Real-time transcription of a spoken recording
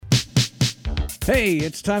Hey,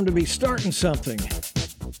 it's time to be starting something.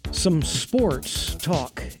 Some sports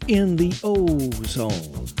talk in the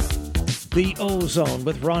O-Zone. The O-Zone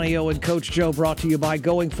with Ronnie O and Coach Joe, brought to you by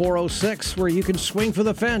Going 406, where you can swing for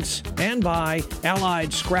the fence, and by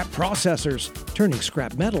Allied Scrap Processors, turning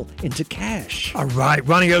scrap metal into cash. All right,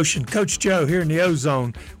 Ronnie Ocean, Coach Joe here in the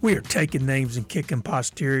O-Zone. We are taking names and kicking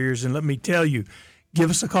posteriors, and let me tell you, give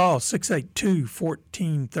us a call,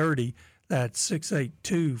 682-1430. That's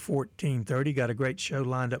 682-1430. Got a great show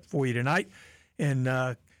lined up for you tonight. And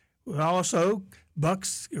also,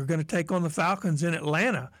 Bucks are going to take on the Falcons in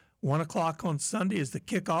Atlanta. 1 o'clock on Sunday is the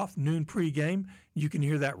kickoff, noon pregame. You can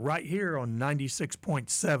hear that right here on 96.7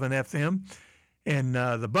 FM. And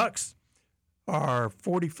the Bucks are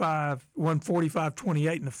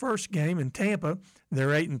 45-28 in the first game in Tampa.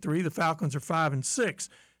 They're 8-3. The Falcons are 5-6.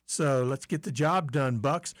 So let's get the job done,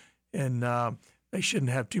 Bucks. And they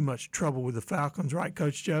shouldn't have too much trouble with the Falcons, right,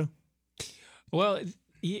 Coach Joe? Well,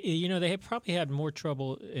 you know, they had probably had more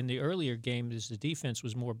trouble in the earlier games as the defense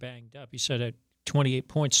was more banged up. You said that 28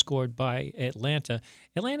 points scored by Atlanta.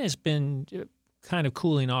 Atlanta has been kind of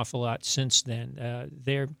cooling off a lot since then.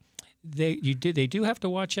 They do have to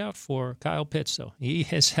watch out for Kyle Pitts, though. He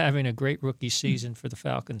is having a great rookie season for the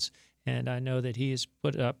Falcons, and I know that he has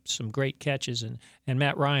put up some great catches, and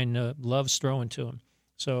Matt Ryan loves throwing to him.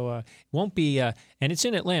 So it won't be, and it's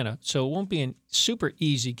in Atlanta, so it won't be a super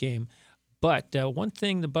easy game. But one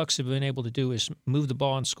thing the Bucs have been able to do is move the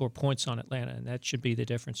ball and score points on Atlanta, and that should be the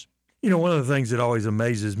difference. You know, one of the things that always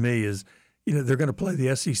amazes me is, you know, they're going to play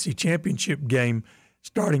the SEC championship game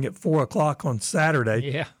starting at 4 o'clock on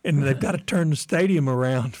Saturday. Yeah. And they've got to turn the stadium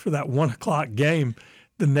around for that 1 o'clock game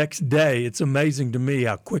the next day. It's amazing to me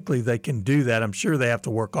how quickly they can do that. I'm sure they have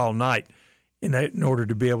to work all night in order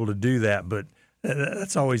to be able to do that, but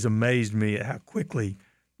that's always amazed me at how quickly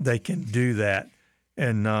they can do that.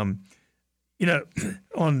 And, you know,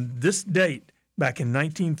 on this date, back in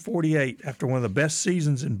 1948, after one of the best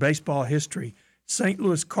seasons in baseball history, St.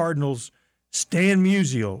 Louis Cardinals' Stan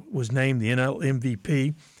Musial was named the NL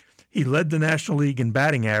MVP. He led the National League in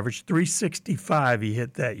batting average, 365 he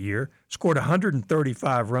hit that year, scored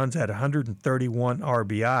 135 runs, had 131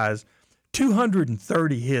 RBIs,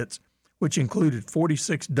 230 hits, which included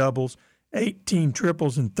 46 doubles, 18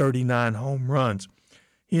 triples, and 39 home runs.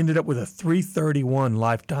 He ended up with a 331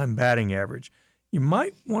 lifetime batting average. You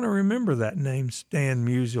might want to remember that name, Stan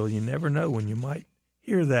Musial. You never know when you might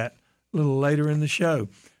hear that a little later in the show.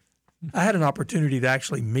 I had an opportunity to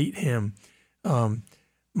actually meet him.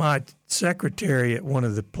 My secretary at one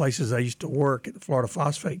of the places I used to work at the Florida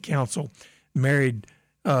Phosphate Council married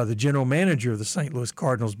the general manager of the St. Louis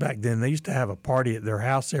Cardinals back then. They used to have a party at their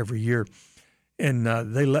house every year. And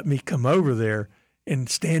they let me come over there, and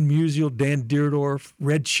Stan Musial, Dan Dierdorf,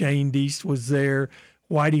 Red Schoendienst was there,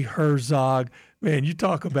 Whitey Herzog. Man, you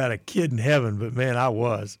talk about a kid in heaven, but, man, I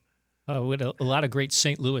was. With a lot of great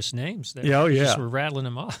St. Louis names there. Yeah, oh, yeah. Just were rattling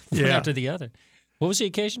them off one after the other. What was the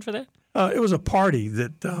occasion for that? It was a party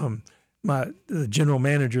that the general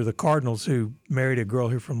manager of the Cardinals, who married a girl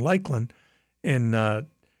here from Lakeland, and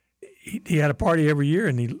he had a party every year,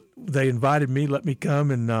 and they invited me, let me come,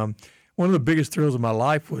 and one of the biggest thrills of my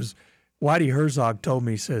life was Whitey Herzog told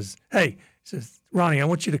me, he says, Ronnie, I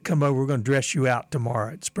want you to come over. We're going to dress you out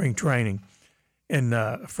tomorrow at spring training. And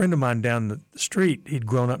a friend of mine down the street, he'd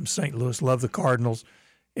grown up in St. Louis, loved the Cardinals,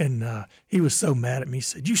 and he was so mad at me. He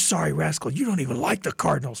said, "You sorry rascal, you don't even like the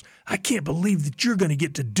Cardinals. I can't believe that you're going to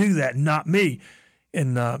get to do that and not me."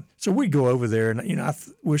 And so we go over there, and, you know,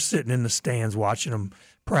 we're sitting in the stands watching them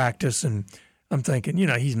practice, and I'm thinking, you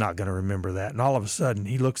know, he's not going to remember that. And all of a sudden,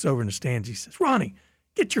 he looks over in the stands. He says, "Ronnie,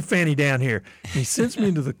 get your fanny down here." And he sends me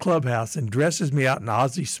into the clubhouse and dresses me out in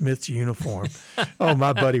Ozzie Smith's uniform. Oh,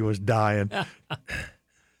 my buddy was dying.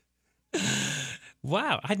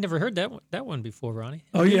 Wow, I'd never heard that one before, Ronnie.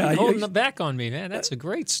 Oh, yeah. You're holding it back on me, man. That's a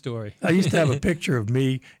great story. I used to have a picture of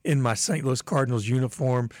me in my St. Louis Cardinals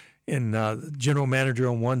uniform, and the general manager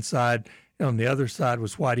on one side, and on the other side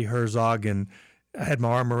was Whitey Herzog, and I had my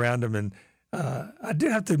arm around him, and I do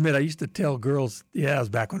have to admit, I used to tell girls, yeah, it was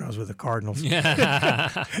back when I was with the Cardinals.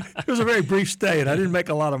 It was a very brief stay, and I didn't make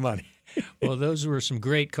a lot of money. Well, those were some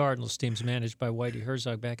great Cardinals teams managed by Whitey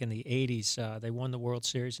Herzog back in the 80s. They won the World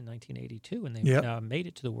Series in 1982, and they made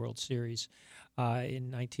it to the World Series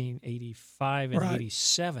in 1985 and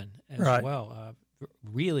 87 as well.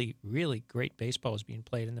 Really, really great baseball was being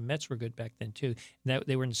played, and the Mets were good back then, too. And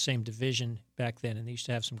they were in the same division back then, and they used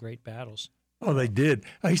to have some great battles. Oh, they did.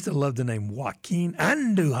 I used to love the name Joaquin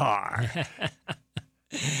Andujar.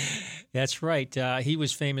 That's right. He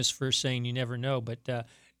was famous for saying "you never know," but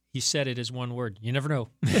he said it as one word. You never know.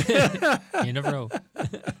 You never know.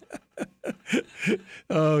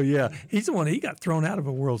 Oh, yeah. He's the one, he got thrown out of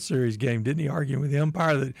a World Series game, didn't he, arguing with the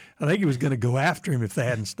umpire that I think he was going to go after him if they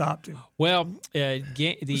hadn't stopped him. Well, the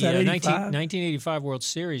 1985 World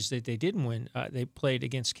Series that they didn't win, they played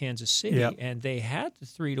against Kansas City, and they had the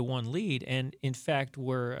 3-1 lead, and in fact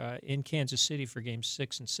were in Kansas City for Games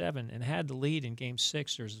 6 and 7, and had the lead in Game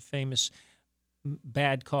 6. There was a famous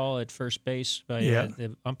bad call at first base by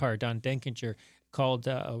the umpire, Don Denkinger, called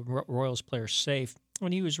a Royals player safe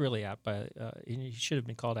when he was really out. He should have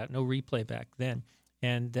been called out. No replay back then.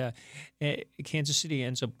 And Kansas City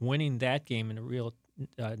ends up winning that game in a real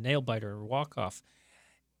nail-biter or walk-off.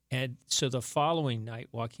 And so the following night,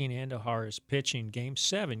 Joaquin Andujar is pitching Game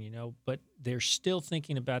 7, but they're still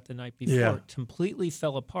thinking about the night before. Yeah. It completely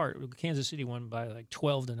fell apart. Kansas City won by like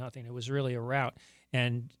 12-0. It was really a rout.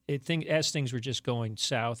 And as things were just going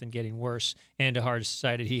south and getting worse, Andujar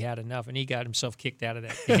decided he had enough, and he got himself kicked out of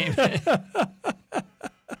that game.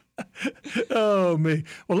 Oh, me.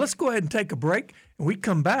 Well, let's go ahead and take a break. And we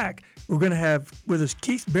come back, we're going to have with us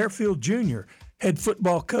Keith Bearfield Jr., head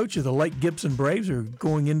football coach of the Lake Gibson Braves, who are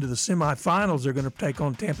going into the semifinals. They're going to take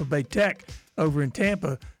on Tampa Bay Tech over in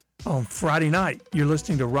Tampa on Friday night. You're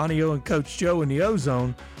listening to Ronnie O and Coach Joe in the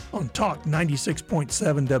Ozone on Talk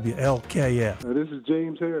 96.7 WLKF. This is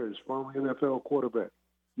James Harris, former NFL quarterback.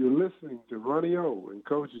 You're listening to Ronnie O and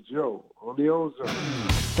Coach Joe on the Ozone.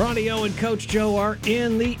 Ronnie O and Coach Joe are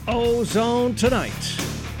in the Ozone tonight.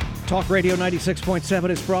 Talk Radio 96.7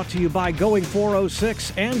 is brought to you by Going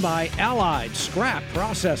 406 and by Allied Scrap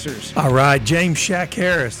Processors. All right, James Shaq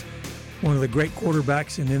Harris, one of the great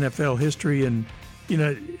quarterbacks in NFL history. And,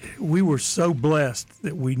 we were so blessed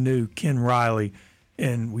that we knew Ken Riley,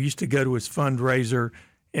 and we used to go to his fundraiser,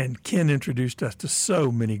 and Ken introduced us to so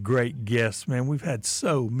many great guests. Man, we've had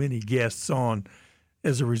so many guests on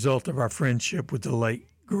as a result of our friendship with the late,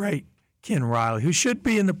 great Ken Riley, who should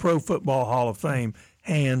be in the Pro Football Hall of Fame,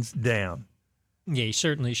 hands down. Yeah, he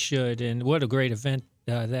certainly should. And what a great event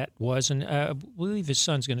that was. And I believe his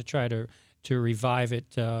son's going to try to revive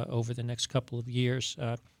it over the next couple of years.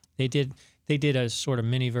 They did a sort of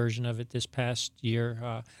mini version of it this past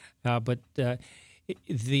year. But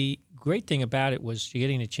the great thing about it was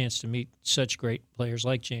getting a chance to meet such great players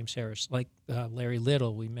like James Harris, like Larry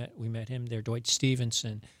Little. We met him there. Dwight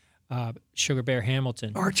Stevenson, Sugar Bear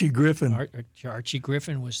Hamilton, Archie Griffin. Archie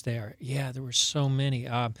Griffin was there. Yeah, there were so many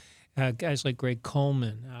guys like Greg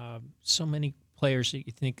Coleman. So many players that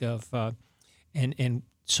you think of, and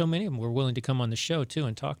so many of them were willing to come on the show too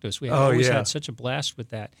and talk to us. We always had such a blast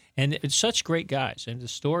with that, and it's such great guys. And the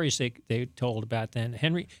stories they told about then.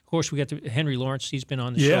 Henry, of course, we got to Henry Lawrence. He's been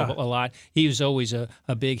on the show a lot. He was always a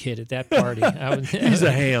big hit at that party. He's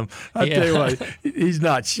a ham. I tell you what, he's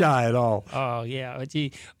not shy at all. Oh yeah,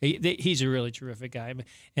 he's a really terrific guy.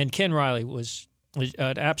 And Ken Riley was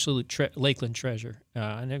an absolute Lakeland treasure,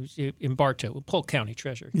 and it was in Bartow, Polk County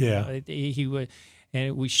treasure. Yeah, he would.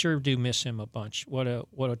 And we sure do miss him a bunch. What a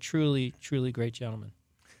truly, truly great gentleman.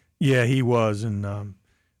 Yeah, he was. And,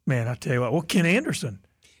 man, I tell you what. Well, Ken Anderson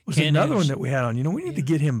was another one that we had on. We need to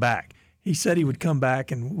get him back. He said he would come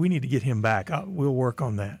back, and we need to get him back. We'll work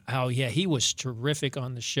on that. Oh, yeah. He was terrific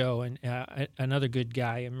on the show, and another good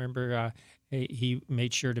guy. I remember he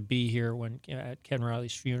made sure to be here at Ken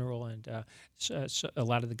Riley's funeral, and so a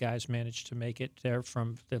lot of the guys managed to make it there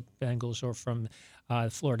from the Bengals or from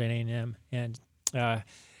Florida A&M. And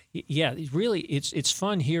yeah, really, it's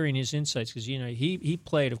fun hearing his insights because he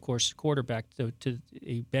played, of course, quarterback to the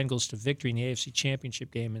Bengals to victory in the AFC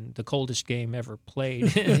Championship game, and the coldest game ever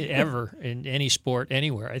played ever in any sport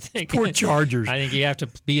anywhere. I think. Poor Chargers. I think you have to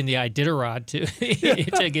be in the Iditarod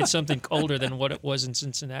to get something colder than what it was in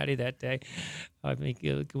Cincinnati that day. I think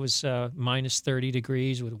it was minus 30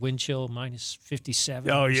 degrees with wind chill minus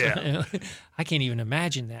 57. Oh yeah, I can't even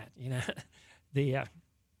imagine that.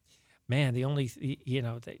 Man, it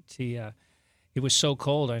was so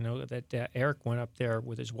cold. I know that Eric went up there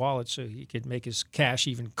with his wallet so he could make his cash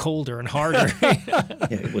even colder and harder.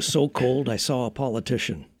 It was so cold, I saw a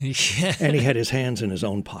politician, and he had his hands in his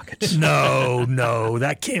own pockets. No,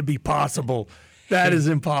 that can't be possible. That is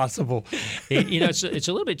impossible. It's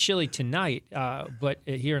a little bit chilly tonight, but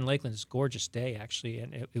here in Lakeland, it's a gorgeous day, actually.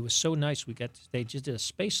 And it was so nice. They just did a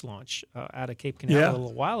space launch out of Cape Canaveral a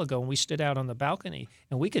little while ago, and we stood out on the balcony,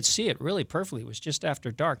 and we could see it really perfectly. It was just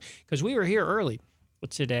after dark because we were here early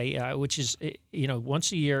today, which is,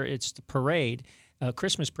 once a year, it's the parade.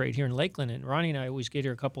 Christmas parade here in Lakeland, and Ronnie and I always get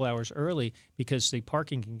here a couple hours early because the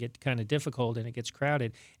parking can get kind of difficult and it gets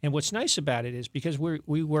crowded. And what's nice about it is because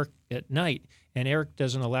we work at night, and Eric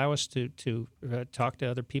doesn't allow us to talk to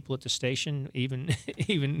other people at the station even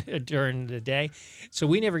during the day, so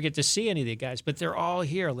we never get to see any of the guys. But they're all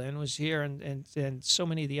here. Len was here, and so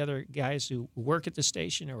many of the other guys who work at the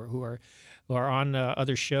station or who are on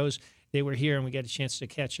other shows. They were here, and we got a chance to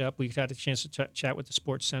catch up. We got a chance to chat with the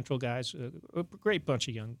Sports Central guys. A great bunch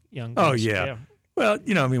of young guys. Oh, yeah. Well,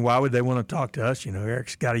 why would they want to talk to us?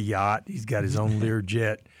 Eric's got a yacht. He's got his own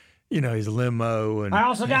Learjet, his limo. And I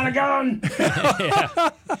also got a gun.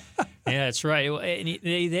 Yeah, that's right. And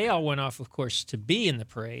they all went off, of course, to be in the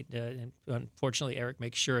parade. And unfortunately, Eric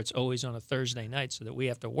makes sure it's always on a Thursday night so that we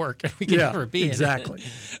have to work. We can never be exactly. in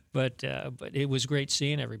it. But it was great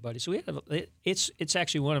seeing everybody. So it's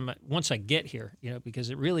actually one of my, once I get here, because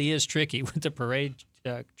it really is tricky with the parade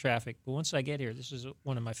traffic. But once I get here, this is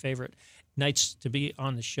one of my favorite nights to be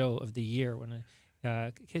on the show of the year when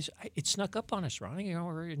because it snuck up on us, Ronnie.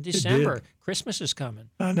 We're in December. Christmas is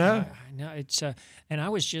coming. I know. I know. It's and I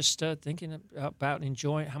was just thinking about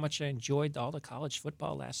enjoying how much I enjoyed all the college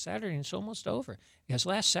football last Saturday, and it's almost over. Because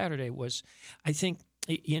last Saturday was, I think,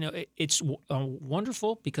 it's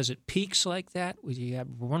wonderful because it peaks like that. You have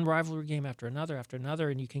one rivalry game after another,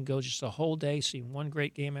 and you can go just a whole day seeing one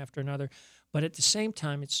great game after another. But at the same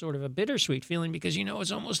time, it's sort of a bittersweet feeling because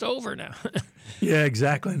it's almost over now. Yeah,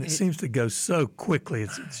 exactly. And it seems to go so quickly.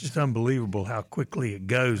 It's just unbelievable how quickly it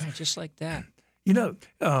goes. Right, just like that.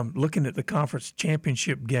 Looking at the conference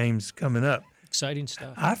championship games coming up. Exciting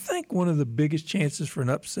stuff. I think one of the biggest chances for an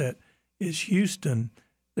upset is Houston.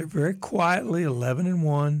 They're very quietly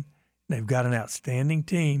 11-1. They've got an outstanding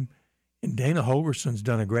team. And Dana Holgerson's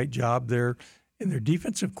done a great job there. And their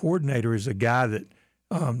defensive coordinator is a guy that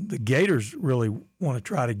the Gators really want to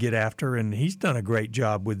try to get after, and he's done a great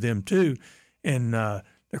job with them too. And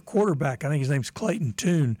their quarterback, I think his name's Clayton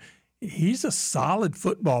Tune, he's a solid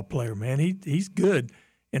football player, man. He's good.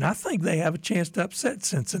 And I think they have a chance to upset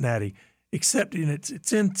Cincinnati, except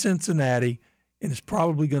it's in Cincinnati, and it's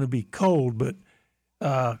probably going to be cold. But,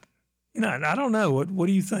 I don't know. What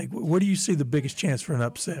do you think? Where do you see the biggest chance for an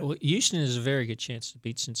upset? Well, Houston has a very good chance to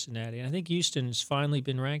beat Cincinnati. And I think Houston has finally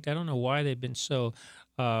been ranked. I don't know why they've been so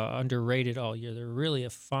underrated all year. They're really a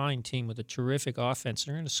fine team with a terrific offense.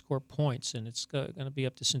 They're going to score points, and it's going to be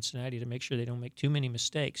up to Cincinnati to make sure they don't make too many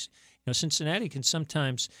mistakes. Cincinnati can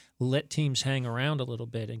sometimes let teams hang around a little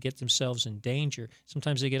bit and get themselves in danger.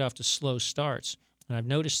 Sometimes they get off to slow starts, and I've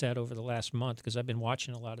noticed that over the last month because I've been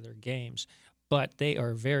watching a lot of their games. But they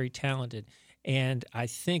are very talented, and I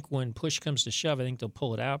think when push comes to shove, I think they'll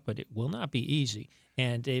pull it out, but it will not be easy.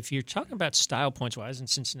 And if you're talking about style points, why isn't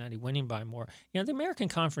Cincinnati winning by more? The American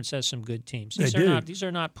Conference has some good teams. These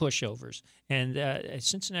are not pushovers, and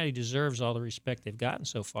Cincinnati deserves all the respect they've gotten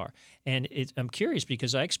so far. And I'm curious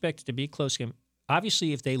because I expect it to be a close game.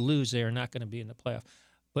 Obviously, if they lose, they are not going to be in the playoff.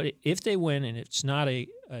 But if they win, and it's not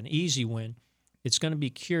an easy win, it's going to be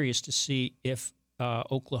curious to see if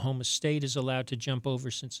Oklahoma State is allowed to jump over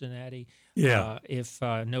Cincinnati. Yeah. If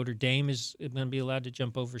Notre Dame is going to be allowed to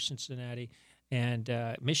jump over Cincinnati. And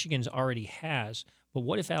Michigan's already has. But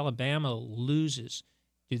what if Alabama loses?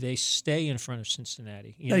 Do they stay in front of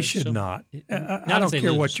Cincinnati? They should not. I don't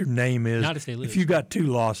care what your name is. Not if they lose. If you got 2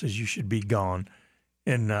 losses, you should be gone.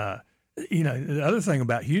 And, the other thing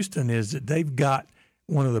about Houston is that they've got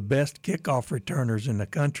one of the best kickoff returners in the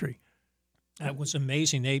country. That was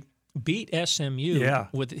amazing. They beat SMU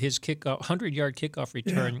with his 100-yard kickoff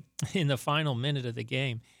return in the final minute of the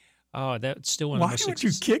game. Oh, that's still one of the most. Why would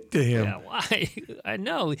you kick to him? Yeah, why? I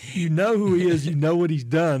know. You know who he is. You know what he's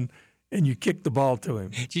done, and you kick the ball to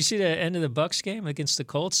him. Did you see the end of the Bucs game against the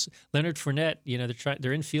Colts? Leonard Fournette,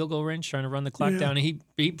 they're in field goal range trying to run the clock down, and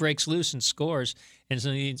he breaks loose and scores. And so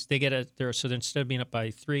they get so instead of being up by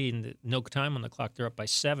 3 and no time on the clock, they're up by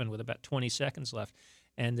 7 with about 20 seconds left.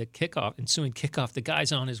 And the ensuing kickoff, the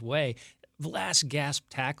guy's on his way. The last gasp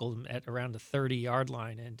tackled him at around the 30-yard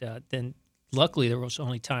line, and then. Luckily, there was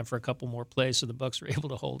only time for a couple more plays, so the Bucs were able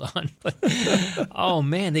to hold on. But oh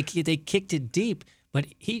man, they kicked it deep, but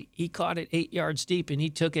he caught it 8 yards deep, and he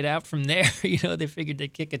took it out from there. They figured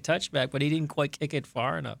they'd kick a touchback, but he didn't quite kick it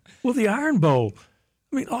far enough. Well, the Iron Bowl,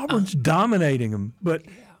 Auburn's dominating them, but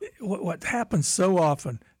what happens so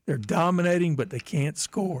often, they're dominating, but they can't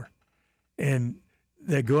score, and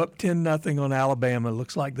they go up 10-0 on Alabama. It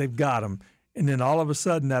looks like they've got them, and then all of a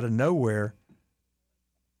sudden, out of nowhere,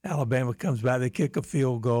 Alabama comes back, they kick a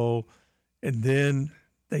field goal, and then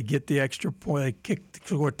they get the extra point. They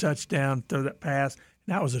score a touchdown, throw that pass.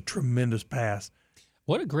 And that was a tremendous pass.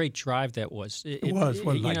 What a great drive that was. It was,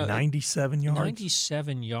 what, like 97 yards?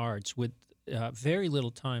 97 yards with very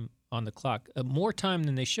little time on the clock. More time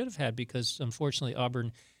than they should have had because, unfortunately,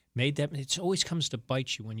 Auburn made that. It always comes to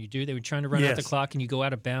bite you when you do. They were trying to run out the clock and you go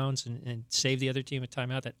out of bounds and save the other team a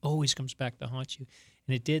timeout. That always comes back to haunt you.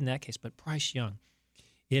 And it did in that case. But Bryce Young,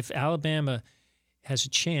 if Alabama has a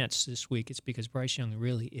chance this week, it's because Bryce Young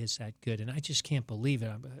really is that good. And I just can't believe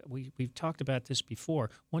it. We've talked about this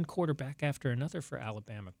before. One quarterback after another for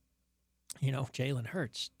Alabama. You know, Jalen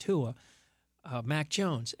Hurts, Tua, Mac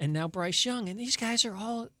Jones, and now Bryce Young. And these guys are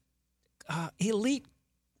all elite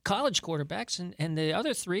college quarterbacks, and the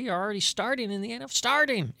other three are already starting in the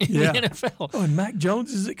NFL. Oh, and Mac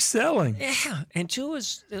Jones is excelling. Yeah, and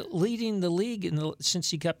Tua's leading the league since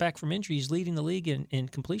he got back from injury. He's leading the league in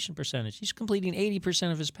completion percentage. He's completing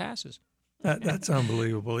 80% of his passes. That's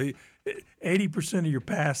unbelievable. 80% of your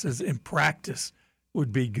passes in practice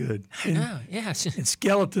would be good. In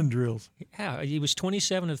skeleton drills. Yeah, he was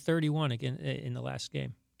 27 of 31 again in the last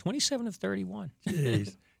game. 27 of 31.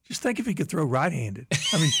 Jeez. Just think if he could throw right-handed.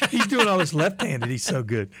 I mean, he's doing all this left-handed. He's so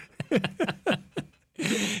good.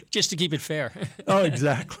 Just to keep it fair. Oh,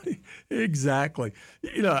 exactly. Exactly.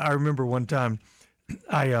 You know, I remember one time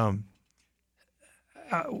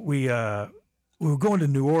we were going to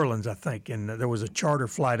New Orleans, I think, and there was a charter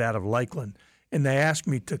flight out of Lakeland, and they asked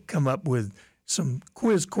me to come up with some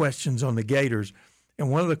quiz questions on the Gators.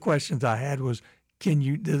 And one of the questions I had was,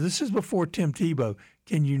 this is before Tim Tebow,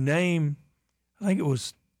 can you name, I think it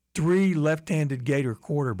was 3 left-handed Gator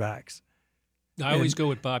quarterbacks? I always go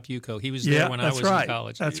with Bob Yuko. He was there when I was in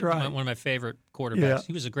college. That's right. One of my favorite quarterbacks. Yeah.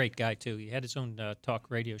 He was a great guy, too. He had his own talk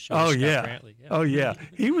radio show. Oh, Scott yeah. Brantley. Yeah. Oh, yeah.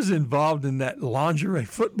 He was involved in that lingerie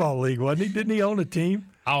football league, wasn't he? Didn't he own a team?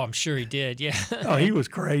 Oh, I'm sure he did, yeah. Oh, he was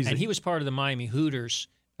crazy. And he was part of the Miami Hooters,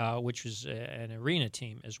 which was an arena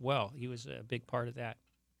team as well. He was a big part of that.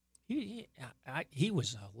 He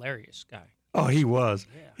was a hilarious guy. Oh, he was.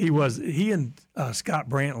 Yeah. He was. He and Scott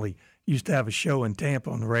Brantley used to have a show in Tampa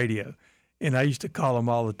on the radio, and I used to call him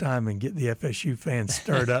all the time and get the FSU fans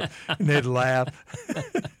stirred up, and they'd laugh.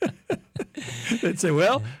 They'd say,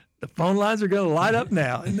 well, the phone lines are going to light up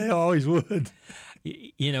now, and they always would.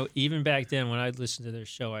 You know, even back then when I'd listen to their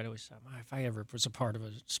show, I'd always thought, if I ever was a part of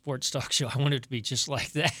a sports talk show, I wanted it to be just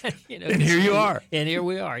like that. You know, and here you are. And here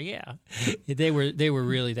we are, yeah. They were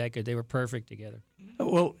really that good. They were perfect together.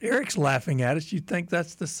 Well, Eric's laughing at us. You think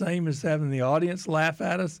that's the same as having the audience laugh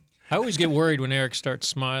at us? I always get worried when Eric starts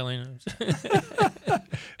smiling.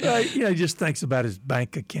 He just thinks about his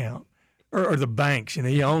bank account or the banks. You know,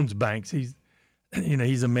 he owns banks. He's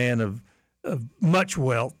a man of much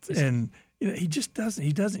wealth, and he just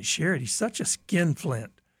doesn't share it. He's such a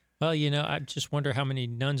skinflint. Well, I just wonder how many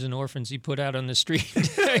nuns and orphans he put out on the street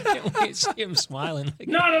when you see him smiling.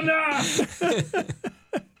 Not enough!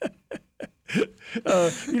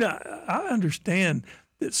 I understand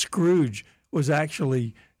that Scrooge was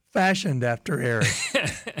actually fashioned after Eric.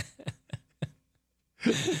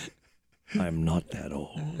 I'm not that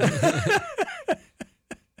old.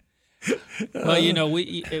 Well,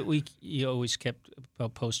 we always kept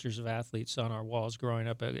posters of athletes on our walls growing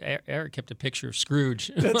up. Eric kept a picture of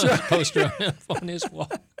Scrooge. That's right. Poster on his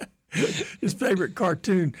wall. His favorite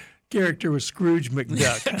cartoon character was Scrooge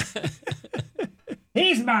McDuck.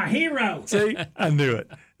 He's my hero. See, I knew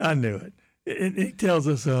it. He tells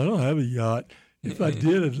us, I don't have a yacht. If I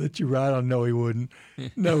did, I'd let you ride on. No, he wouldn't.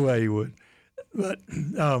 No way he would. But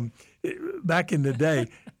back in the day,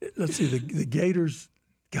 let's see, the Gators,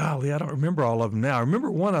 golly, I don't remember all of them now. I remember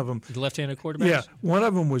one of them. The left-handed quarterback? Yeah, one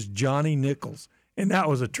of them was Johnny Nichols. And that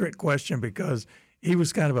was a trick question because he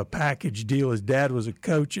was kind of a package deal. His dad was a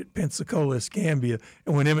coach at Pensacola Escambia.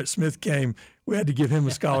 And when Emmitt Smith came, we had to give him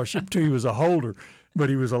a scholarship, too. He was a holder, but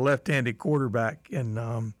he was a left-handed quarterback.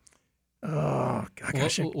 And,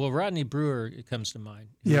 Rodney Brewer comes to mind.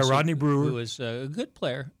 Rodney Brewer. Who was a good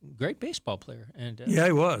player, great baseball player. And yeah,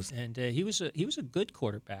 he was. And he was a good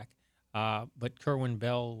quarterback. But Kerwin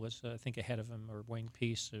Bell was, I think, ahead of him, or Wayne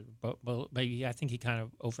Peace. But I think he kind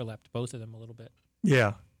of overlapped both of them a little bit.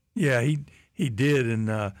 Yeah, he did.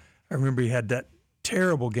 And I remember he had that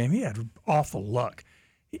terrible game. He had awful luck.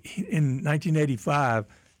 In 1985,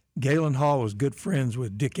 Galen Hall was good friends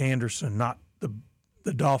with Dick Anderson, not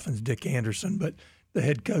the Dolphins' Dick Anderson, but the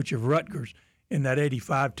head coach of Rutgers. And that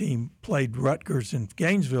 85 team played Rutgers in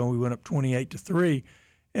Gainesville, and we went up 28-3,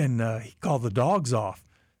 and he called the dogs off.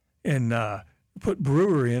 And put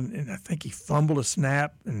Brewer in, and I think he fumbled a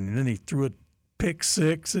snap, and then he threw a pick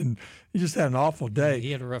six, and he just had an awful day.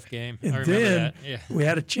 He had a rough game. And I remember then that. Yeah. we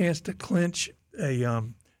had a chance to clinch a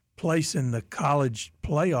place in the college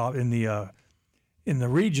playoff in the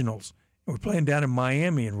regionals, We're playing down in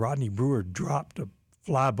Miami, and Rodney Brewer dropped a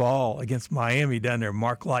fly ball against Miami down there at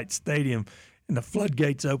Mark Light Stadium, and the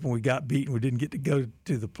floodgates open. We got beaten. We didn't get to go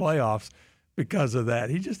to the playoffs because of that.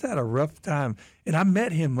 He just had a rough time. And I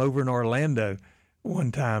met him over in Orlando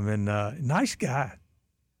one time, and nice guy.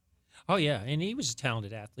 Oh, yeah, and he was a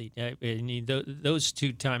talented athlete. And those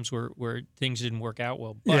two times where things didn't work out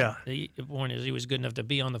well. But the point is he was good enough to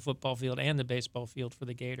be on the football field and the baseball field for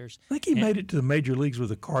the Gators. I think he made it to the major leagues with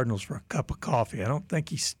the Cardinals for a cup of coffee. I don't think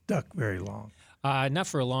he stuck very long. Not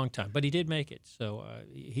for a long time, but he did make it. So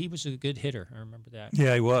he was a good hitter. I remember that.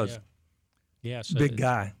 Yeah, he was. Yeah, so, big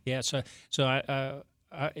guy. Yeah, so I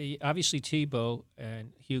obviously Tebow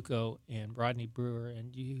and Hugo and Rodney Brewer,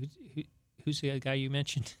 and who's the other guy you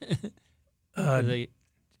mentioned? Did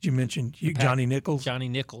you mention Johnny Nichols? Johnny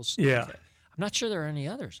Nichols. Yeah. Okay. I'm not sure there are any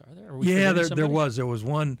others, are there? Yeah, there was. There was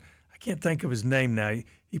one. I can't think of his name now.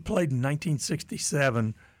 He played in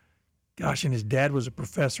 1967. Gosh, and his dad was a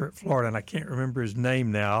professor at Florida, and I can't remember his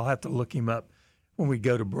name now. I'll have to look him up when we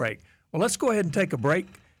go to break. Well, let's go ahead and take a break.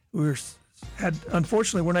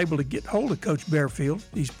 Unfortunately, weren't able to get hold of Coach Bearfield.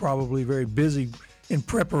 He's probably very busy in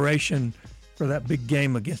preparation for that big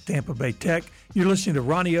game against Tampa Bay Tech. You're listening to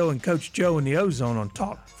Ronnie O and Coach Joe in the Ozone on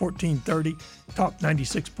Talk 1430, Talk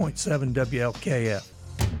 96.7 WLKF.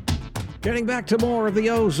 Getting back to more of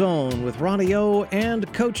the Ozone with Ronnie O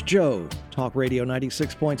and Coach Joe. Talk Radio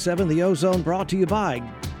 96.7, the Ozone, brought to you by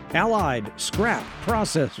Allied Scrap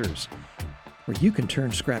Processors, where you can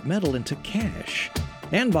turn scrap metal into cash.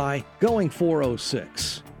 And by Going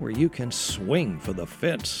 406, where you can swing for the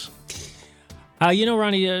fence.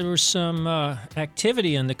 Ronnie, there was some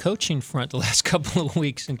activity on the coaching front the last couple of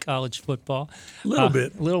weeks in college football. A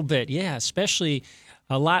little bit, yeah. Especially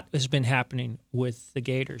a lot has been happening with the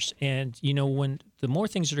Gators. And, when the more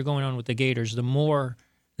things that are going on with the Gators, the more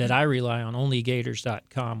that I rely on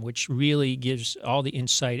onlygators.com, which really gives all the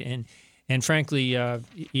insight. And frankly,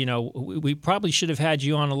 we probably should have had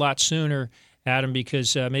you on a lot sooner, Adam,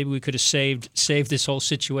 because maybe we could have saved this whole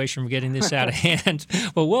situation from getting this out of hand.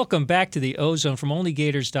 Well, welcome back to the Ozone from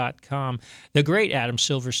onlygators.com. The great Adam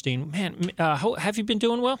Silverstein. Man, have you been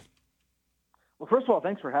doing well? Well, first of all,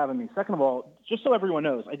 thanks for having me. Second of all, just so everyone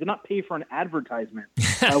knows, I did not pay for an advertisement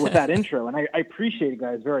with that intro, and I appreciate it,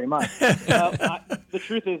 guys, very much. The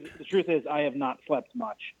truth is, I have not slept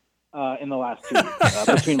much in the last 2 weeks.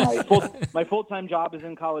 Between my full-time job is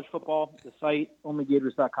in college football. The site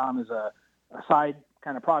onlygators.com is a side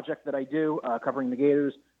kind of project that I do covering the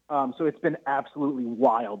Gators. So it's been absolutely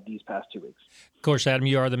wild these past 2 weeks. Of course, Adam,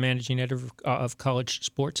 you are the managing editor of college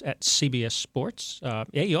sports at CBS Sports.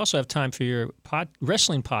 You also have time for your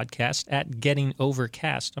wrestling podcast at Getting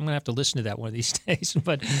Overcast. I'm going to have to listen to that one of these days.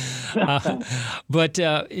 But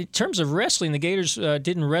in terms of wrestling, the Gators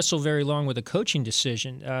didn't wrestle very long with a coaching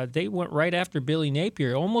decision. They went right after Billy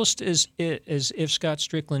Napier, almost as if Scott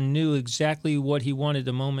Strickland knew exactly what he wanted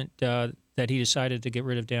the moment that he decided to get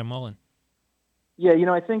rid of Dan Mullen. Yeah,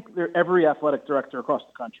 I think every athletic director across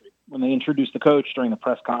the country, when they introduce the coach during the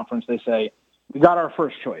press conference, they say, we got our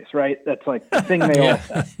first choice, right? That's like the thing they all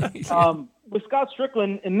say. With Scott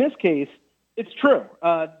Strickland, in this case, it's true.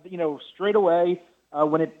 Straight away,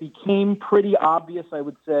 when it became pretty obvious, I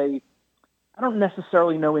would say, I don't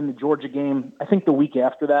necessarily know in the Georgia game, I think the week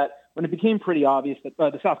after that, when it became pretty obvious that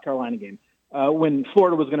the South Carolina game, when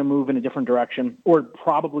Florida was going to move in a different direction, or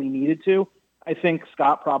probably needed to, I think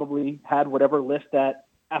Scott probably had whatever list that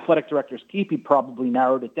athletic directors keep. He probably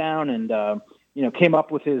narrowed it down and, came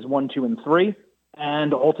up with his 1, 2, and 3,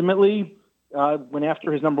 and ultimately went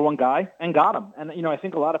after his number one guy and got him. And, I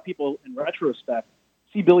think a lot of people in retrospect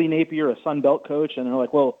see Billy Napier, a Sun Belt coach, and they're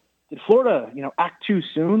like, well, did Florida, act too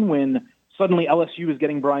soon when suddenly LSU is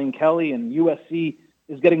getting Brian Kelly and USC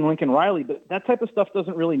is getting Lincoln Riley? But that type of stuff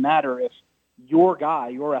doesn't really matter if your guy,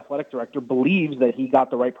 your athletic director, believes that he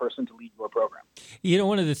got the right person to lead your program.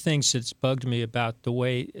 One of the things that's bugged me about the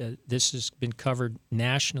way this has been covered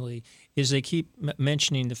nationally is they keep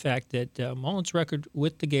mentioning the fact that Mullen's record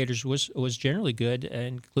with the Gators was generally good,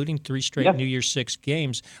 including 3 straight New Year's Six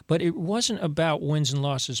games. But it wasn't about wins and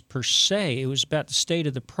losses per se. It was about the state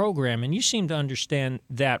of the program, and you seem to understand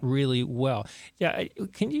that really well. Yeah,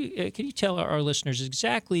 can you tell our listeners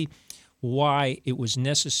exactly why it was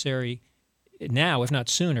necessary now, if not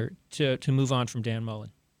sooner, to move on from Dan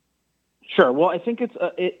Mullen? Sure. Well, I think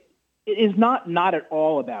it is not at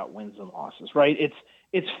all about wins and losses, right?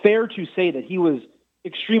 It's fair to say that he was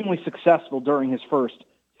extremely successful during his first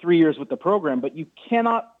 3 years with the program, but you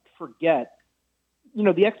cannot forget,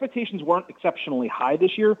 the expectations weren't exceptionally high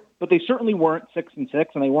this year, but they certainly weren't 6-6,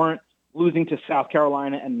 and they weren't losing to South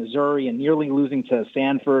Carolina and Missouri and nearly losing to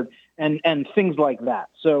Stanford and things like that.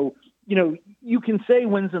 So, you can say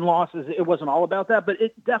wins and losses, it wasn't all about that, but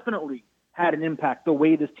it definitely had an impact the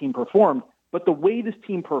way this team performed. But the way this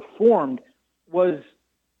team performed was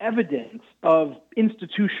evidence of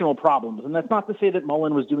institutional problems. And that's not to say that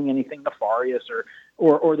Mullen was doing anything nefarious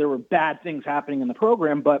or there were bad things happening in the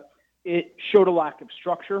program, but it showed a lack of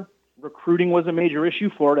structure. Recruiting was a major issue.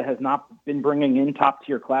 Florida has not been bringing in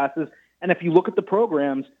top-tier classes. And if you look at the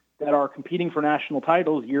programs that are competing for national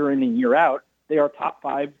titles year in and year out, they are top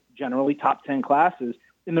 5, generally top 10 classes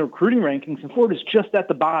in the recruiting rankings. And Florida's just at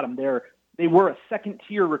the bottom. They were a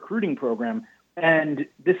second-tier recruiting program. And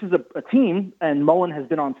this is a team, and Mullen has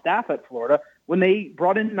been on staff at Florida, when they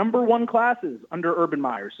brought in number 1 classes under Urban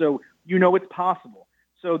Meyer. So it's possible.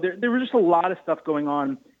 So there was just a lot of stuff going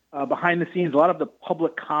on behind the scenes. A lot of the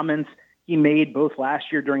public comments he made both last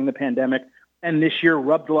year during the pandemic and this year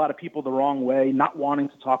rubbed a lot of people the wrong way, not wanting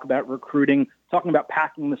to talk about recruiting, talking about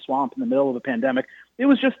packing the swamp in the middle of a pandemic. It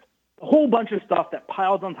was just a whole bunch of stuff that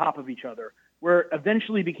piled on top of each other, where it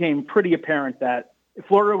eventually became pretty apparent that if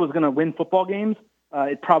Florida was going to win football games,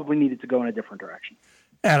 it probably needed to go in a different direction.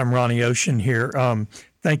 Adam, Ronnie Ocean here.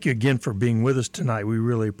 Thank you again for being with us tonight. We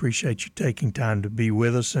really appreciate you taking time to be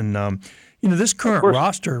with us. And, this current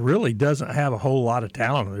roster really doesn't have a whole lot of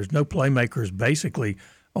talent. There's no playmakers basically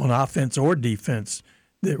on offense or defense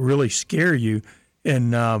that really scare you.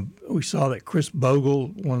 And we saw that Chris Bogle,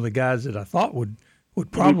 one of the guys that I thought would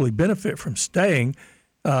probably benefit from staying,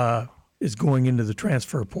 is going into the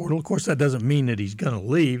transfer portal. Of course, that doesn't mean that he's going to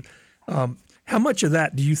leave. How much of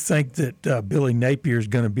that do you think that Billy Napier is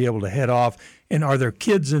going to be able to head off? And are there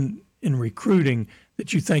kids in recruiting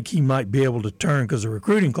that you think he might be able to turn? Because the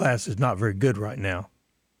recruiting class is not very good right now.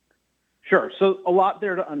 Sure. So a lot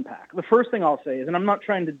there to unpack. The first thing I'll say is, and I'm not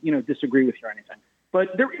trying to disagree with you or anything,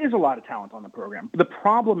 but there is a lot of talent on the program. The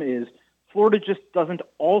problem is Florida just doesn't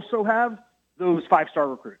also have those 5-star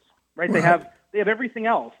recruits, right? They have everything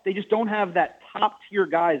else. They just don't have that top-tier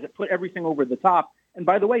guys that put everything over the top. And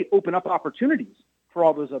by the way, open up opportunities for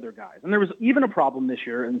all those other guys. And there was even a problem this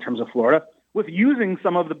year in terms of Florida with using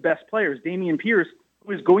some of the best players. Dameon Pierce,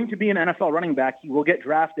 who is going to be an NFL running back, he will get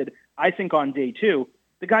drafted, I think, on day 2.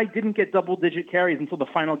 The guy didn't get double-digit carries until the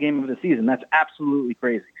final game of the season. That's absolutely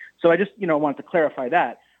crazy. So I just, wanted to clarify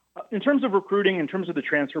that. In terms of recruiting, in terms of the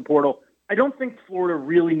transfer portal, I don't think Florida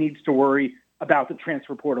really needs to worry about the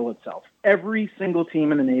transfer portal itself. Every single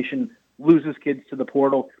team in the nation loses kids to the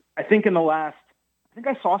portal. I think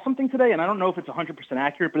I saw something today, and I don't know if it's 100%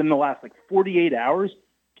 accurate, but in the last 48 hours,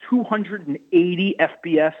 280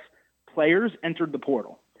 FBS players entered the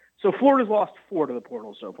portal. So Florida's lost 4 to the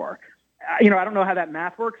portal so far. I don't know how that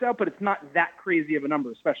math works out, but it's not that crazy of a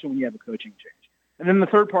number, especially when you have a coaching change. And then the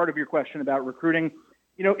third part of your question about recruiting,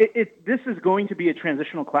 this is going to be a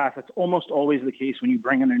transitional class. That's almost always the case when you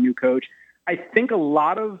bring in a new coach. I think a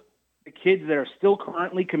lot of the kids that are still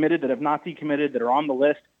currently committed, that have not decommitted, that are on the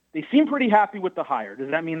list, they seem pretty happy with the hire.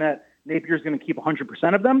 Does that mean that Napier's going to keep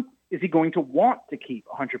 100% of them? Is he going to want to keep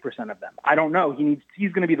 100% of them? I don't know.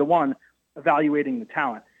 He's going to be the one evaluating the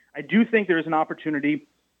talent. I do think there's an opportunity.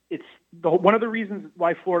 It's one of the reasons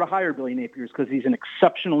why Florida hired Billy Napier is because he's an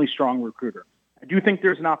exceptionally strong recruiter. I do think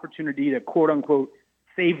there's an opportunity to, quote-unquote,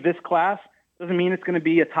 save this class. Doesn't mean it's going to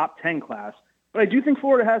be a top 10 class. But I do think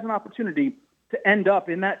Florida has an opportunity to end up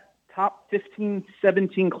in that top 15,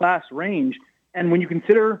 17 class range. And when you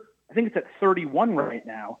consider, I think it's at 31 right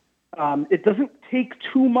now, it doesn't take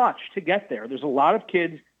too much to get there. There's a lot of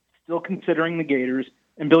kids still considering the Gators,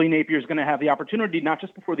 and Billy Napier is going to have the opportunity, not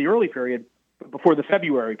just before the early period, but before the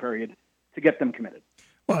February period, to get them committed.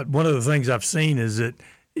 Well, one of the things I've seen is that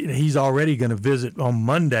he's already going to visit on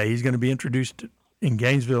Monday. He's going to be introduced in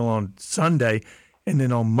Gainesville on Sunday, and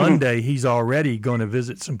then on Monday he's already going to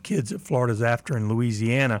visit some kids that Florida's after in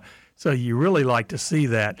Louisiana. So you really like to see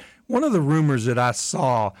that. One of the rumors that I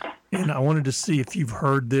saw, and I wanted to see if you've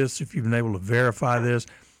heard this, if you've been able to verify this,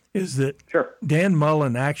 is that Dan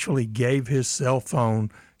Mullen actually gave his cell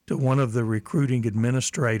phone to one of the recruiting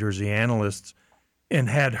administrators, the analysts, and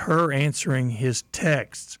had her answering his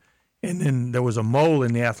texts. And then there was a mole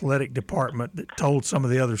in the athletic department that told some of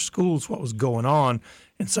the other schools what was going on.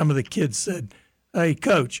 And some of the kids said, "Hey,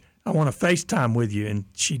 Coach, I want to FaceTime with you." And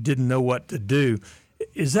she didn't know what to do.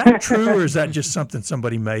 Is that true, or is that just something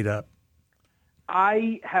somebody made up?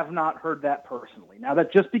 I have not heard that personally. Now,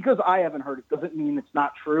 that just because I haven't heard it doesn't mean it's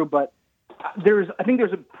not true, but I think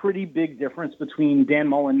there's a pretty big difference between Dan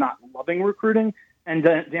Mullen not loving recruiting and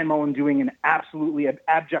Dan Mullen doing an absolutely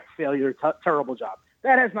abject failure, terrible job.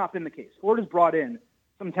 That has not been the case. Florida's brought in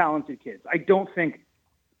some talented kids. I don't think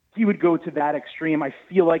he would go to that extreme. I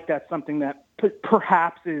feel like that's something that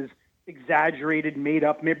perhaps is exaggerated, made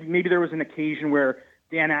up. Maybe there was an occasion where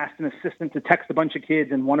Dan asked an assistant to text a bunch of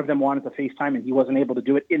kids, and one of them wanted to FaceTime, and he wasn't able to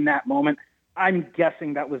do it in that moment. I'm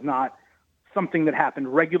guessing that was not something that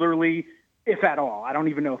happened regularly, if at all. I don't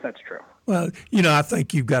even know if that's true. Well, I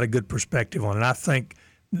think you've got a good perspective on it. I think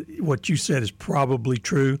what you said is probably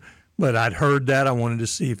true, but I'd heard that. I wanted to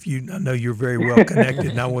see if I know you're very well connected,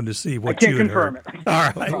 and I wanted to see what you had heard. I can't confirm it.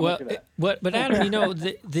 All right. Well, but Adam,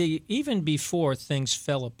 the even before things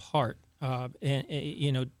fell apart,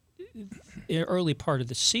 early part of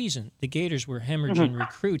the season, the Gators were hemorrhaging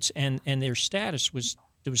recruits, and their status was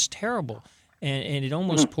terrible, and it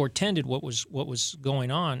almost portended what was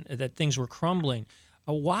going on, that things were crumbling.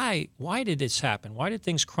 Why did this happen? Why did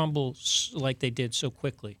things crumble like they did so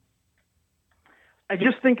quickly? I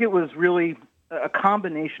just think it was really a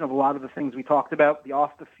combination of a lot of the things we talked about, the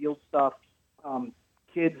off-the-field stuff,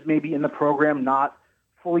 kids maybe in the program not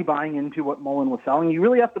fully buying into what Mullen was selling. You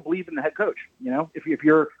really have to believe in the head coach. If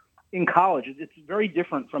you're in college, it's very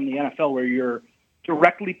different from the NFL, where you're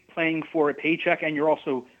directly playing for a paycheck and you're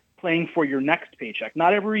also playing for your next paycheck.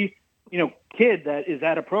 Not every kid that is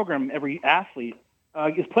at a program, every athlete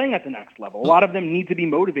is playing at the next level. A lot of them need to be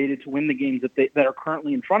motivated to win the games that are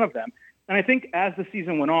currently in front of them. And I think as the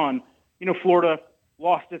season went on, Florida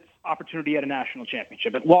lost its opportunity at a national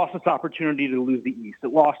championship. It lost its opportunity to lose the East.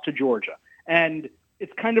 It lost to Georgia. And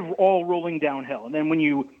it's kind of all rolling downhill. And then when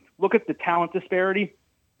you look at the talent disparity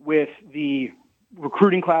with the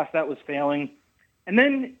recruiting class that was failing, and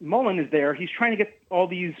then Mullen is there, he's trying to get all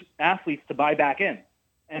these athletes to buy back in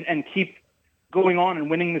and keep going on and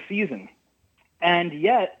winning the season. And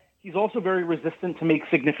yet, he's also very resistant to make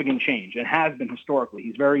significant change, and has been historically.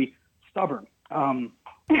 He's very stubborn.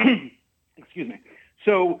 Excuse me.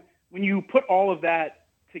 So when you put all of that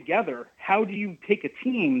together, how do you take a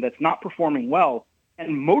team that's not performing well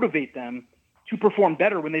and motivate them to perform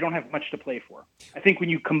better when they don't have much to play for? I think when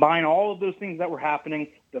you combine all of those things that were happening,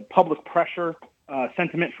 the public pressure,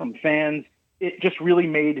 sentiment from fans, it just really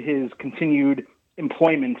made his continued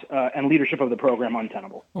employment and leadership of the program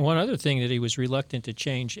untenable. One other thing that he was reluctant to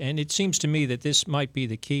change, and it seems to me that this might be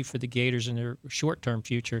the key for the Gators in their short-term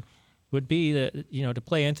future, would be to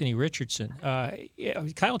play Anthony Richardson.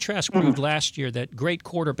 Kyle Trask proved last year that great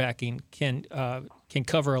quarterbacking can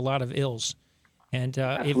cover a lot of ills, and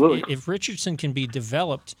if Richardson can be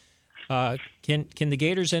developed, can the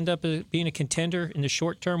Gators end up being a contender in the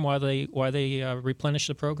short term while they replenish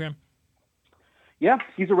the program? Yeah,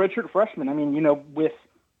 he's a redshirt freshman. I mean, with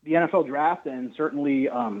the NFL draft and certainly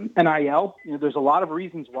NIL, there's a lot of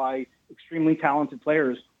reasons why extremely talented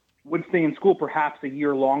players would stay in school perhaps a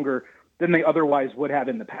year longer than they otherwise would have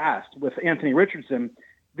in the past. With Anthony Richardson,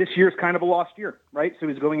 this year's kind of a lost year, right? So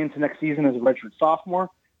he's going into next season as a redshirt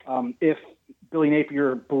sophomore. If Billy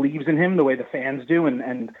Napier believes in him the way the fans do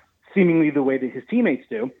and seemingly the way that his teammates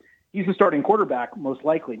do, he's the starting quarterback most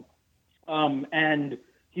likely. And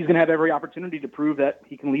he's going to have every opportunity to prove that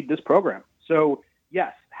he can lead this program. So,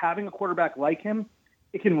 yes, having a quarterback like him,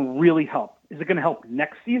 it can really help. Is it going to help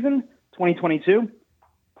next season, 2022?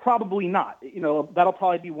 Probably not. That'll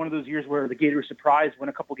probably be one of those years where the Gators surprise, win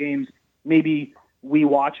a couple games, maybe we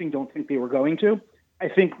watching don't think they were going to. I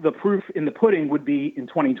think the proof in the pudding would be in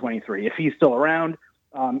 2023. If he's still around,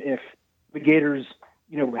 if the Gators,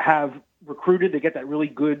 have recruited, they get that really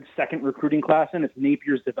good second recruiting class in, if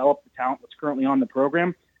Napier's developed the talent that's currently on the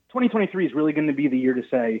program, 2023 is really going to be the year to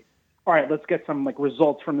say, all right, let's get some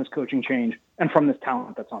results from this coaching change and from this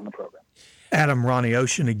talent that's on the program. Adam, Ronnie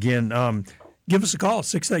Ocean again. Give us a call,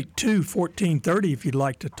 682-1430, if you'd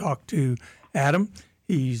like to talk to Adam.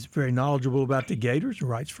 He's very knowledgeable about the Gators,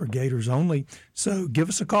 writes for Gators Only. So give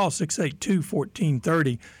us a call,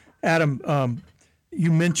 682-1430. Adam,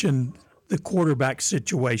 you mentioned the quarterback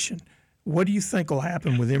situation. What do you think will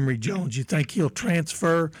happen with Emory Jones? You think he'll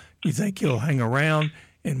transfer? Do you think he'll hang around?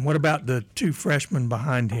 And what about the two freshmen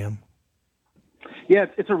behind him? Yeah,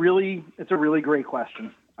 it's a really great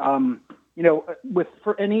question. At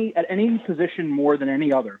any position more than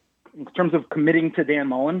any other, in terms of committing to Dan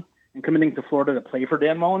Mullen and committing to Florida to play for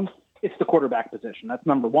Dan Mullen, it's the quarterback position. That's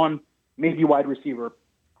number one. Maybe wide receiver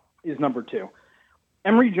is number two.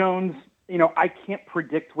 Emory Jones, I can't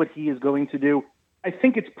predict what he is going to do. I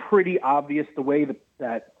think it's pretty obvious the way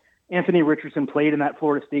that Anthony Richardson played in that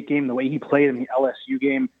Florida State game, the way he played in the LSU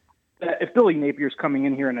game, that if Billy Napier's coming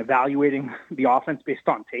in here and evaluating the offense based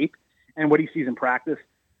on tape and what he sees in practice,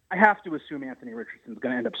 I have to assume Anthony Richardson's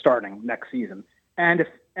going to end up starting next season. And if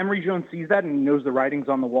Emory Jones sees that and he knows the writing's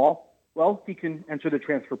on the wall, well, he can enter the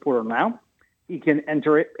transfer portal now. He can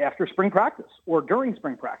enter it after spring practice or during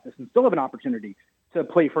spring practice and still have an opportunity to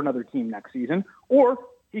play for another team next season. Or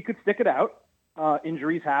he could stick it out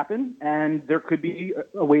injuries happen, and there could be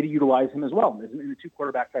a way to utilize him as well in a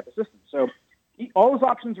two-quarterback type of system. So all those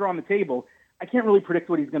options are on the table. I can't really predict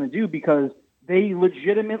what he's going to do because they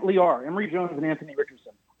legitimately are. Emory Jones and Anthony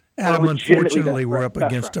Richardson. Adam, unfortunately, we're up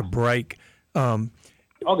against a break. All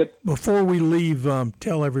good. Before we leave,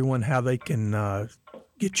 tell everyone how they can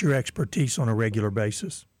get your expertise on a regular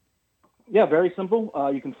basis. Yeah, very simple.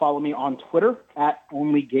 You can follow me on Twitter at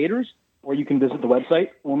OnlyGators, or you can visit the website,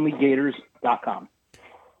 onlygators.com.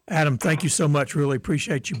 Adam, thank you so much. Really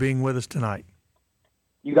appreciate you being with us tonight.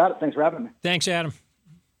 You got it. Thanks for having me. Thanks, Adam.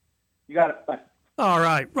 You got it. Bye. All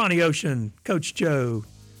right, Ronnie Ocean, Coach Joe,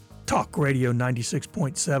 Talk Radio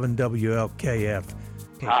 96.7 WLKF.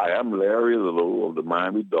 Hi, I'm Larry Little of the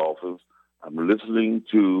Miami Dolphins. I'm listening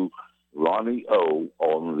to Ronnie O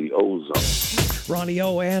on the O-Zone. Ronnie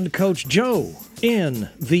O and Coach Joe in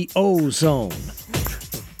the O-Zone.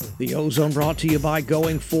 The O-Zone brought to you by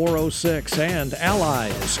Going 406 and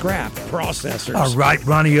Allied Scrap Processors. All right,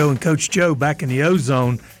 Ronnie O and Coach Joe back in the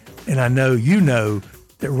O-Zone. And I know you know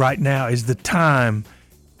that right now is the time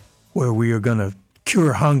where we are going to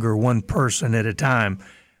cure hunger one person at a time.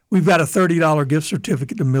 We've got a $30 gift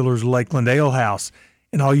certificate to Miller's Lakeland Ale House,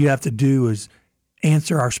 and all you have to do is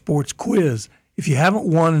answer our sports quiz. If you haven't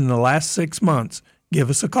won in the last 6 months,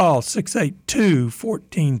 give us a call,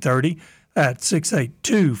 682-1430. That's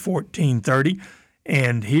 682-1430.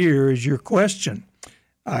 And here is your question.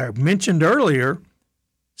 I mentioned earlier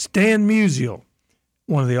Stan Musial,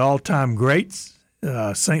 one of the all-time greats,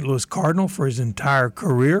 St. Louis Cardinal for his entire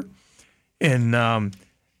career. And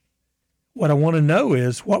what I want to know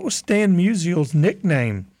is, what was Stan Musial's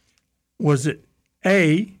nickname? Was it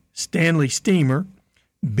A, Stanley Steamer,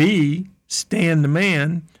 B, Stan the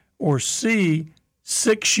Man, or C,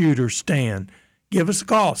 Six-Shooter Stan? Give us a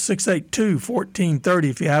call, 682-1430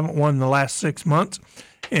 if you haven't won in the last 6 months,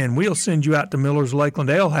 and we'll send you out to Miller's Lakeland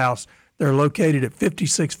Ale House. They're located at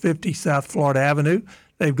 5650 South Florida Avenue.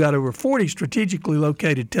 They've got over 40 strategically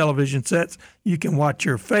located television sets. You can watch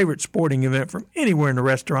your favorite sporting event from anywhere in the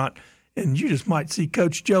restaurant, and you just might see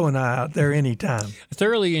Coach Joe and I out there anytime. I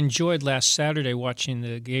thoroughly enjoyed last Saturday watching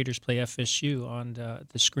the Gators play FSU on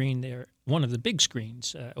the screen there, one of the big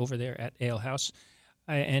screens over there at Ale House.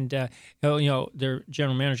 Their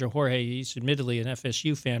general manager, Jorge, he's admittedly an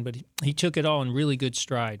FSU fan, but he took it all in really good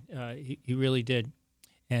stride. He really did.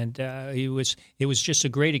 And it was just a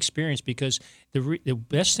great experience because the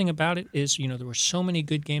best thing about it is, there were so many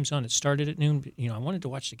good games on. It started at noon. I wanted to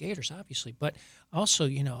watch the Gators, obviously, but also,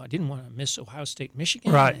 I didn't want to miss Ohio State,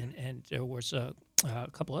 Michigan. Right. And there was a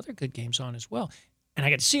couple other good games on as well. And I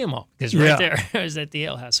got to see them all because right there I was at the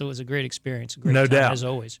Ale House. So it was a great experience, a great time, doubt. as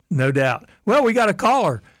always. No doubt. Well, we got a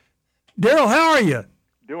caller. Daryl, how are you?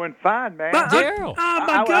 Doing fine, man. Daryl. Oh,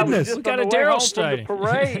 my goodness. I was We got on a the way Daryl home study. from the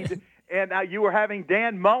parade, and you were having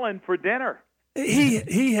Dan Mullen for dinner.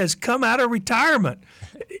 He has come out of retirement.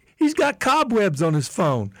 He's got cobwebs on his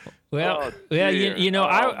phone. Well, dear.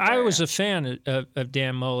 I was a fan of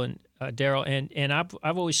Dan Mullen, Daryl, and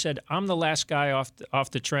I've always said I'm the last guy off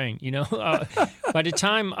the train. By the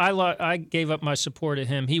time I gave up my support of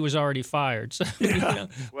him, he was already fired. So,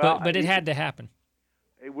 Well, but it had to happen.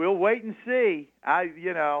 We'll wait and see.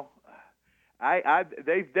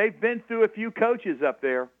 They've been through a few coaches up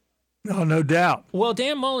there. Oh, no doubt. Well,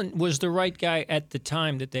 Dan Mullen was the right guy at the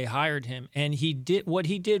time that they hired him, and he did what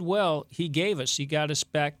he did well. He gave us. He got us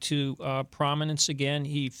back to prominence again.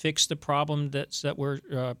 He fixed the problem that were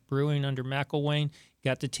brewing under McElwain.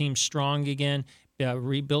 Got the team strong again.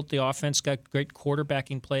 Rebuilt the offense. Got great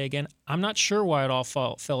quarterbacking play again. I'm not sure why it all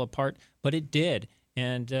fell apart, but it did,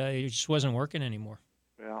 and it just wasn't working anymore.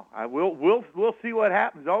 Well, we'll see what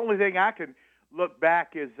happens. The only thing I can look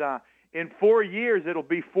back is. In 4 years, it'll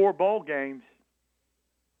be 4 bowl games.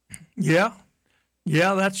 Yeah,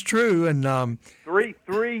 that's true. And three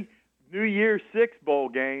New Year's Six bowl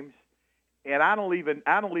games, and I don't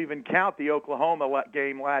even count the Oklahoma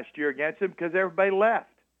game last year against them because everybody left.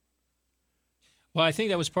 Well, I think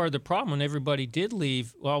that was part of the problem. When everybody did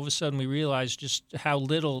leave, all of a sudden we realized just how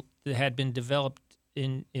little had been developed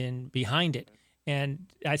in behind it. And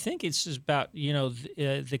I think it's about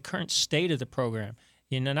the current state of the program.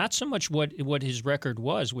 Not so much what his record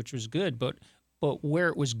was, which was good, but where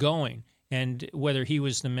it was going and whether he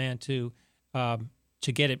was the man to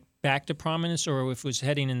get it back to prominence or if it was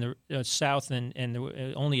heading in the south and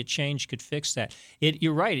only a change could fix that.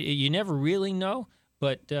 You're right. You never really know,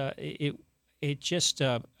 but it just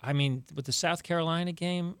with the South Carolina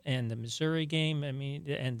game and the Missouri game,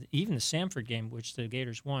 and even the Samford game, which the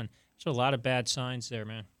Gators won, there's a lot of bad signs there,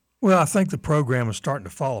 man. Well, I think the program is starting to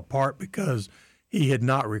fall apart because he had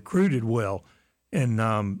not recruited well. And,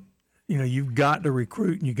 you've got to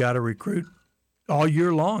recruit, and you got to recruit all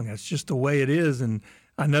year long. That's just the way it is. And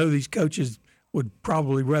I know these coaches would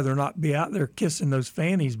probably rather not be out there kissing those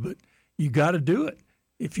fannies, but you got to do it.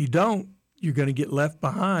 If you don't, you're going to get left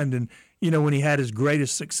behind. And, when he had his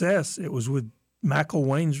greatest success, it was with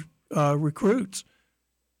McElwain's recruits.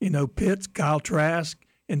 Pitts, Kyle Trask,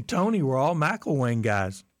 and Tony were all McElwain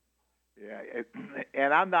guys. Yeah,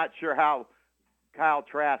 and I'm not sure how Kyle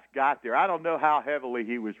Trask got there. I don't know how heavily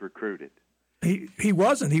he was recruited. He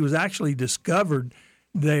wasn't. He was actually discovered.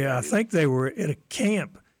 I think they were at a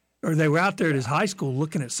camp, or they were out there at his high school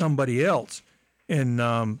looking at somebody else, and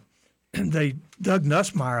Doug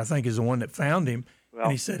Nussmeier, I think, is the one that found him,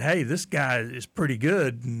 and he said, "Hey, this guy is pretty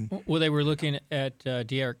good." And, well, they were looking at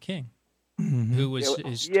De'Aaron King, who was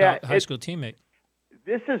his high school teammate.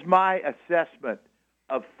 This is my assessment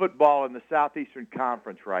of football in the Southeastern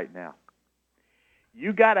Conference right now.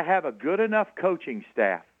 You got to have a good enough coaching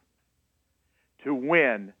staff to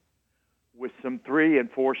win with some 3 and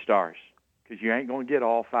 4 stars, because you ain't going to get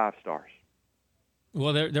all 5 stars.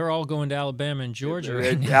 Well, they're all going to Alabama and Georgia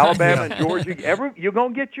right now. Alabama and Georgia, you're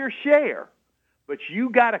going to get your share, but you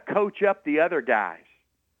got to coach up the other guys.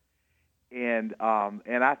 And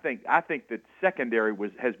I think that secondary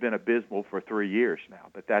has been abysmal for 3 years now,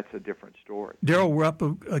 but that's a different story. Daryl, we're up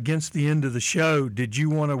against the end of the show. Did you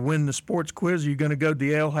want to win the sports quiz? Are you going to go to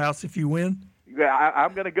the Ale House if you win? Yeah,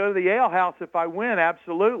 I'm going to go to the Ale House if I win.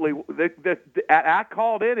 Absolutely. I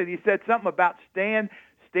called in and he said something about Stan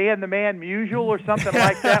the Man Musial or something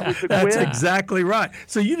like that with the quiz. That's exactly right.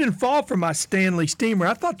 So you didn't fall for my Stanley Steamer.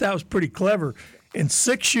 I thought that was pretty clever. And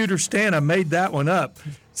 6-shooter Stan, I made that one up.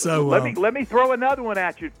 So let me throw another one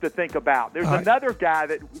at you to think about. There's another guy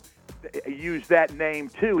that used that name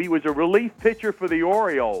too. He was a relief pitcher for the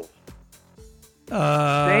Orioles.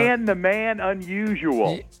 Stan the Man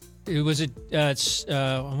Unusual. It was I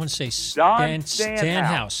want to say Don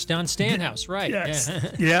Stanhouse, right? Yes.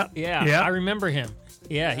 Yeah. Yeah. I remember him.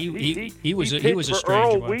 Yeah, he was a strange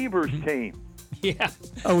Earl one. Weaver's team. Yeah.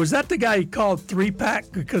 Oh, was that the guy he called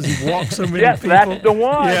 3-pack because he walked so many yes, people? That's the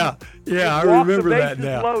one. Yeah, I remember that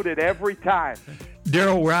now. Loaded every time.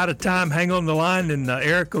 Daryl, we're out of time. Hang on the line, and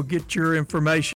Eric will get your information.